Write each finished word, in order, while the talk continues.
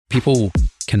People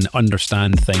can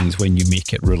understand things when you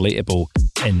make it relatable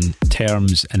in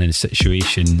terms and in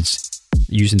situations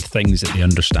using things that they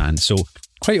understand. So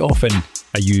quite often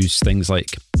I use things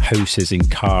like houses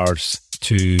and cars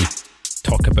to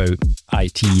talk about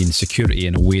IT and security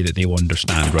in a way that they will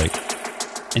understand,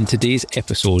 right? In today's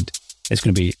episode, it's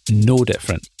going to be no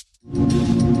different.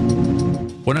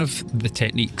 One of the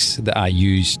techniques that I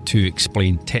use to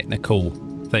explain technical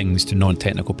things to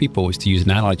non-technical people is to use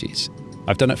analogies.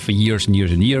 I've done it for years and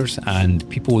years and years, and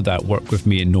people that work with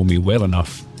me and know me well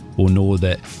enough will know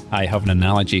that I have an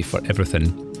analogy for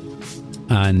everything.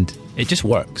 And it just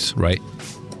works, right?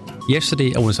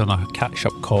 Yesterday I was on a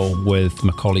catch-up call with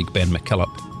my colleague Ben McKillop,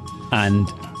 and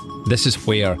this is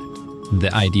where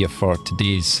the idea for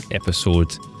today's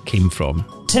episode came from.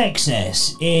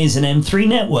 Texas is an M3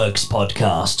 Networks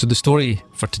podcast. So the story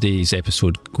for today's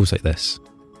episode goes like this.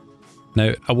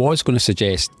 Now, I was going to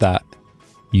suggest that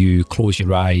you close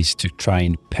your eyes to try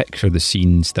and picture the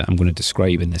scenes that I'm going to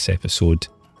describe in this episode.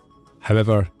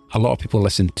 However, a lot of people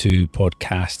listen to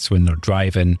podcasts when they're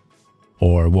driving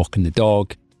or walking the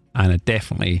dog, and I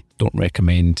definitely don't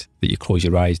recommend that you close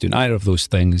your eyes doing either of those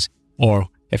things, or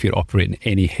if you're operating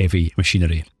any heavy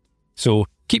machinery. So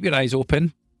keep your eyes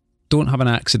open. Don't have an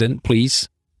accident, please.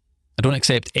 I don't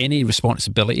accept any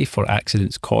responsibility for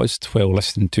accidents caused while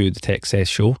listening to the Texas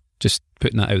show. Just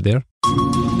putting that out there.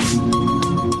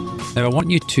 Now, I want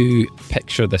you to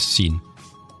picture this scene.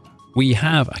 We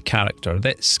have a character.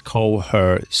 Let's call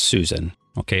her Susan,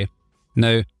 okay?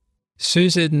 Now,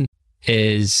 Susan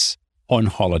is on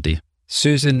holiday.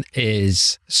 Susan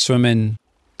is swimming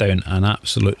down an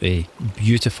absolutely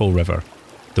beautiful river.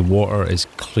 The water is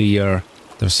clear.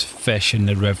 There's fish in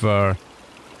the river,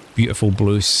 beautiful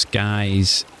blue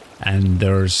skies, and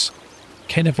there's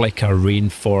kind of like a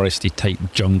rainforesty type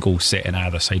jungle set in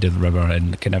either side of the river,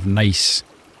 and kind of nice,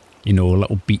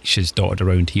 little beaches dotted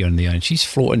around here and there. And she's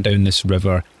floating down this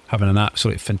river, having an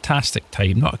absolutely fantastic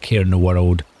time, not a care in the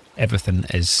world. Everything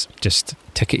is just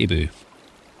tickety-boo.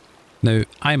 Now,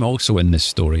 I'm also in this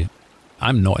story.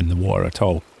 I'm not in the water at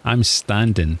all. I'm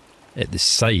standing at the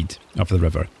side of the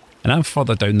river, and I'm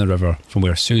further down the river from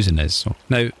where Susan is. So,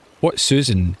 now, what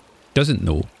Susan doesn't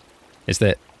know is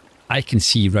that I can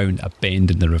see round a bend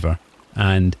in the river,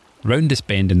 and round this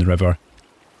bend in the river,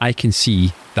 I can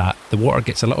see that the water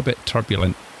gets a little bit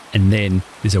turbulent, and then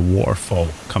there's a waterfall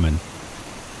coming.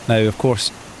 Now, of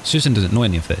course, Susan doesn't know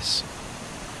any of this.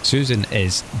 Susan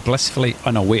is blissfully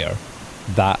unaware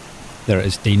that there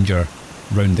is danger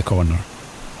round the corner.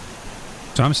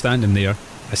 So I'm standing there,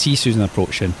 I see Susan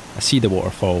approaching, I see the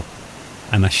waterfall,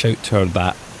 and I shout to her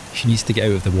that she needs to get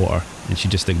out of the water, and she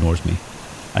just ignores me.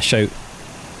 I shout,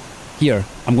 "Here,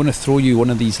 I'm going to throw you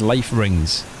one of these life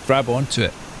rings. Grab onto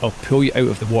it. I'll pull you out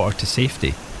of the water to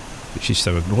safety." But she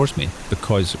still ignores me,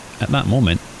 because at that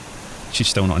moment, she's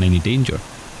still not in any danger.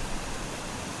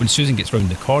 When Susan gets round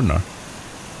the corner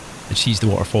and sees the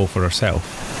waterfall for herself,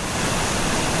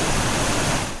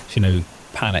 she now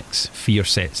panics, fear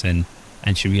sets in,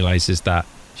 and she realises that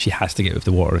she has to get out of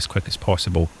the water as quick as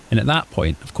possible. And at that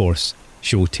point, of course,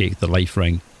 she'll take the life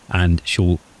ring and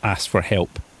she'll ask for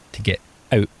help to get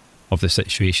out of the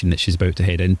situation that she's about to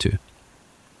head into.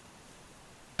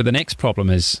 But the next problem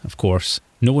is, of course,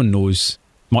 no one knows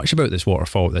much about this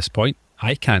waterfall at this point.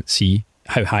 I can't see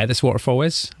how high this waterfall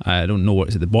is. I don't know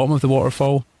what's at the bottom of the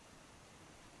waterfall.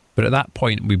 But at that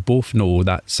point, we both know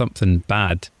that something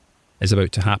bad is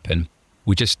about to happen.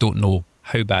 We just don't know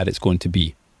how bad it's going to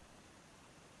be.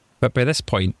 But by this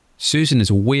point, Susan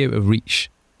is way out of reach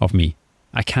of me.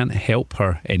 I can't help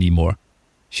her anymore.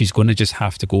 She's going to just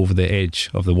have to go over the edge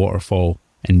of the waterfall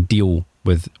and deal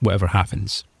with whatever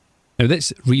happens. Now,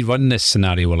 let's rerun this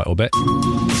scenario a little bit.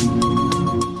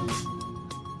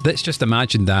 Let's just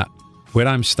imagine that where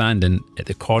I'm standing at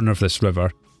the corner of this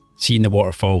river, seeing the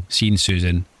waterfall, seeing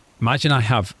Susan, imagine I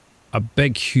have a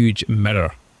big, huge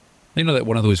mirror. Like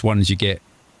one of those ones you get,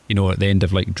 at the end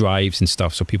of like drives and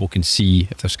stuff, so people can see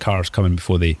if there's cars coming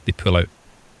before they pull out.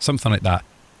 Something like that.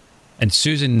 And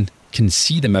Susan can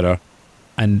see the mirror,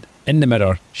 and in the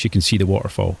mirror, she can see the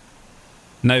waterfall.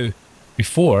 Now,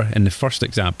 before, in the first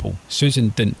example, Susan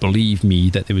didn't believe me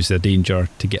that there was a danger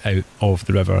to get out of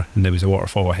the river and there was a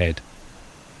waterfall ahead.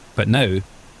 But now,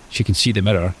 she can see the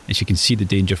mirror and she can see the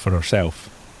danger for herself.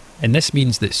 And this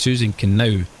means that Susan can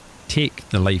now take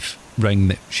the life ring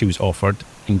that she was offered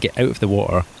and get out of the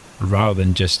water rather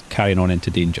than just carrying on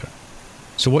into danger.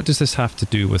 So what does this have to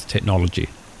do with technology?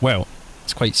 Well,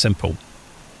 it's quite simple.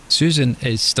 Susan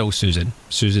is still Susan.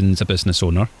 Susan's a business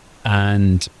owner,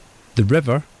 and the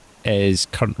river is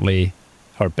currently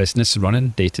her business running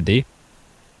day to day.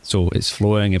 So it's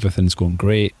flowing, everything's going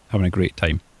great, having a great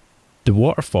time. The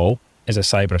waterfall is a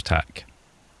cyber attack,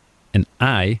 and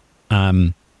I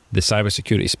am the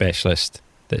cybersecurity specialist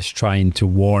that's trying to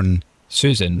warn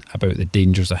Susan about the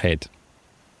dangers ahead.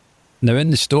 Now, in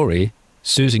the story,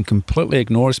 Susan completely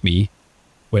ignores me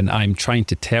when I'm trying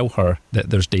to tell her that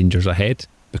there's dangers ahead,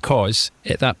 because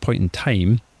at that point in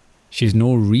time, she has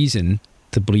no reason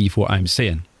to believe what I'm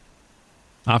saying.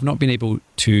 I've not been able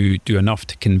to do enough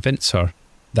to convince her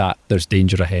that there's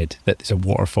danger ahead, that there's a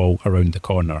waterfall around the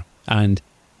corner. And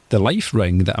the life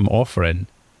ring that I'm offering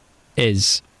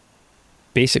is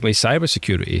basically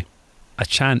cybersecurity, a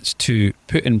chance to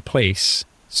put in place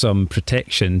some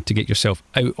protection to get yourself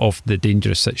out of the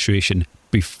dangerous situation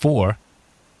before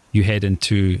you head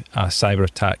into a cyber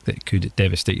attack that could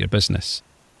devastate your business.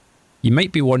 You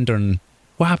might be wondering,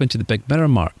 what happened to the big mirror,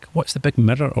 Mark? What's the big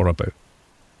mirror all about?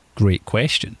 Great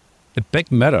question. The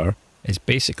big mirror is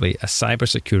basically a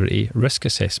cybersecurity risk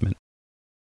assessment.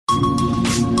 A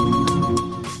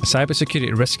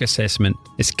cybersecurity risk assessment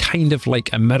is kind of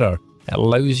like a mirror. It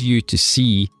allows you to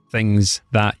see things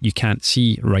that you can't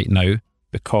see right now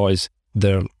because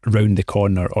they're around the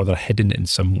corner or they're hidden in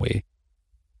some way.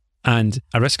 And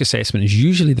a risk assessment is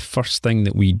usually the first thing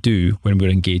that we do when we're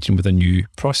engaging with a new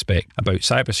prospect about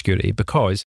cybersecurity,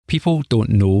 because people don't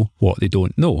know what they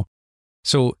don't know.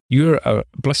 So you're a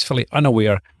blissfully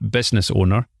unaware business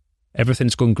owner.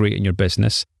 Everything's going great in your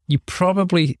business. You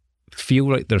probably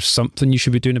feel like there's something you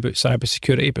should be doing about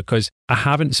cybersecurity, because I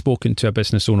haven't spoken to a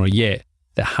business owner yet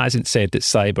that hasn't said that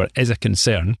cyber is a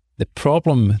concern. The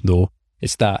problem, though,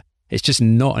 is that it's just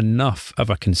not enough of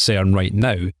a concern right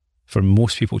now for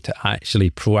most people to actually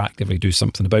proactively do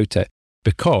something about it,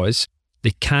 because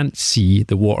they can't see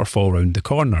the waterfall around the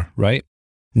corner, right?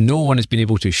 No one has been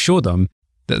able to show them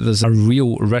that there's a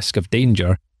real risk of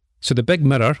danger. So the big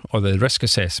mirror, or the risk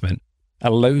assessment,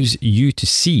 allows you to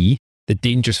see the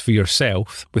dangers for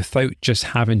yourself without just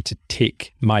having to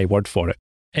take my word for it.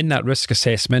 In that risk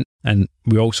assessment, and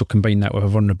we also combine that with a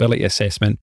vulnerability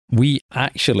assessment, we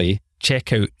actually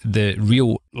check out the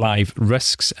real live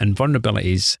risks and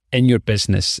vulnerabilities in your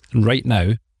business right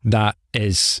now. That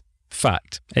is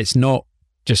fact. It's not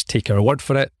just take our word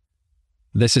for it.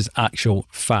 This is actual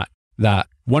fact, that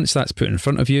once that's put in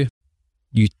front of you,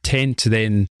 you tend to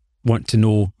then want to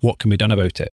know what can be done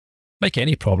about it. Like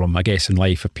any problem, I guess, in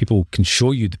life, if people can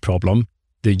show you the problem,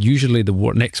 usually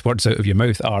the next words out of your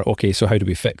mouth are, okay, so how do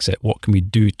we fix it? What can we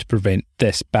do to prevent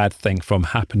this bad thing from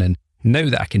happening? Now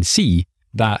that I can see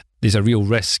that there's a real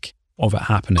risk of it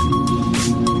happening.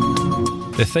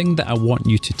 The thing that I want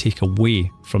you to take away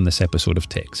from this episode of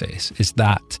TechSess is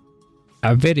that,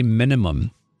 at a very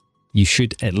minimum, you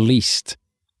should at least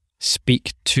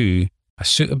speak to a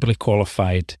suitably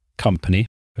qualified company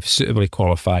with suitably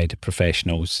qualified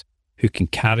professionals who can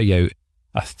carry out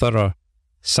a thorough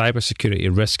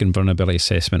cybersecurity risk and vulnerability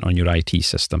assessment on your IT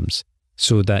systems,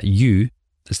 so that you,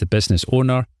 as the business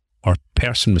owner or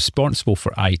person responsible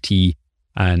for IT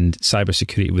and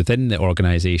cybersecurity within the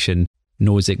organization,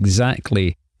 knows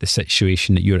exactly the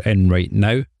situation that you're in right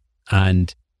now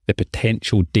and the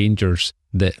potential dangers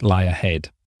that lie ahead.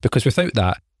 Because without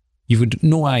that, you've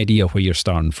no idea where you're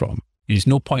starting from. There's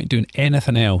no point doing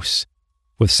anything else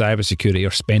with cybersecurity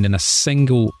or spending a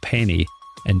single penny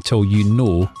until you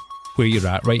know where you're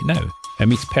at right now. It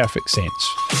makes perfect sense.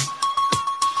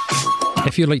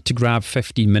 If you'd like to grab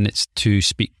 15 minutes to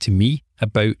speak to me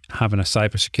about having a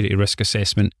cybersecurity risk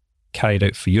assessment carried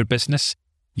out for your business,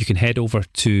 you can head over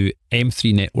to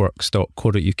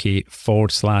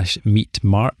m3networks.co.uk/meet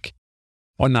Mark.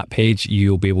 On that page,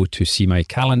 you'll be able to see my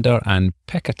calendar and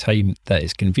pick a time that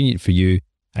is convenient for you,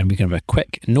 and we can have a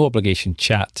quick, no obligation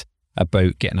chat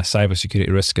about getting a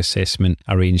cybersecurity risk assessment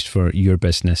arranged for your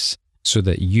business so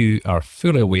that you are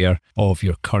fully aware of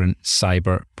your current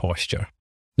cyber posture.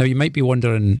 Now, you might be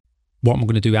wondering what I'm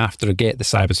going to do after I get the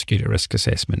cybersecurity risk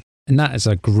assessment. And that is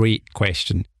a great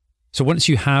question. So once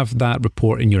you have that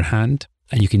report in your hand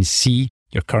and you can see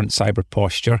your current cyber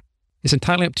posture, it's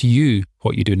entirely up to you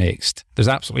what you do next. There's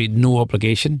absolutely no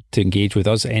obligation to engage with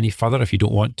us any further if you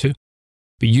don't want to.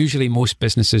 But usually most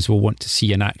businesses will want to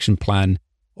see an action plan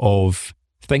of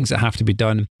things that have to be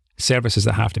done, services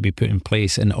that have to be put in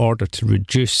place in order to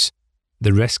reduce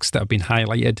the risks that have been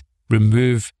highlighted,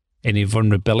 remove any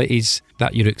vulnerabilities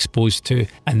that you're exposed to,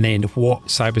 and then what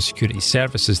cybersecurity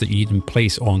services that you need in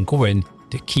place ongoing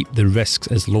to keep the risks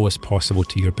as low as possible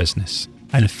to your business.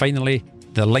 And finally,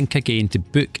 the link again to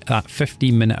book that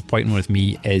 15-minute appointment with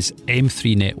me is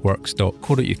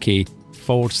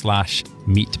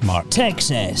m3networks.co.uk/meet Mark.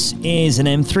 TechSess is an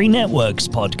M3 Networks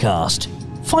podcast.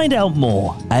 Find out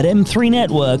more at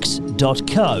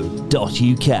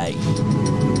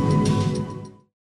m3networks.co.uk.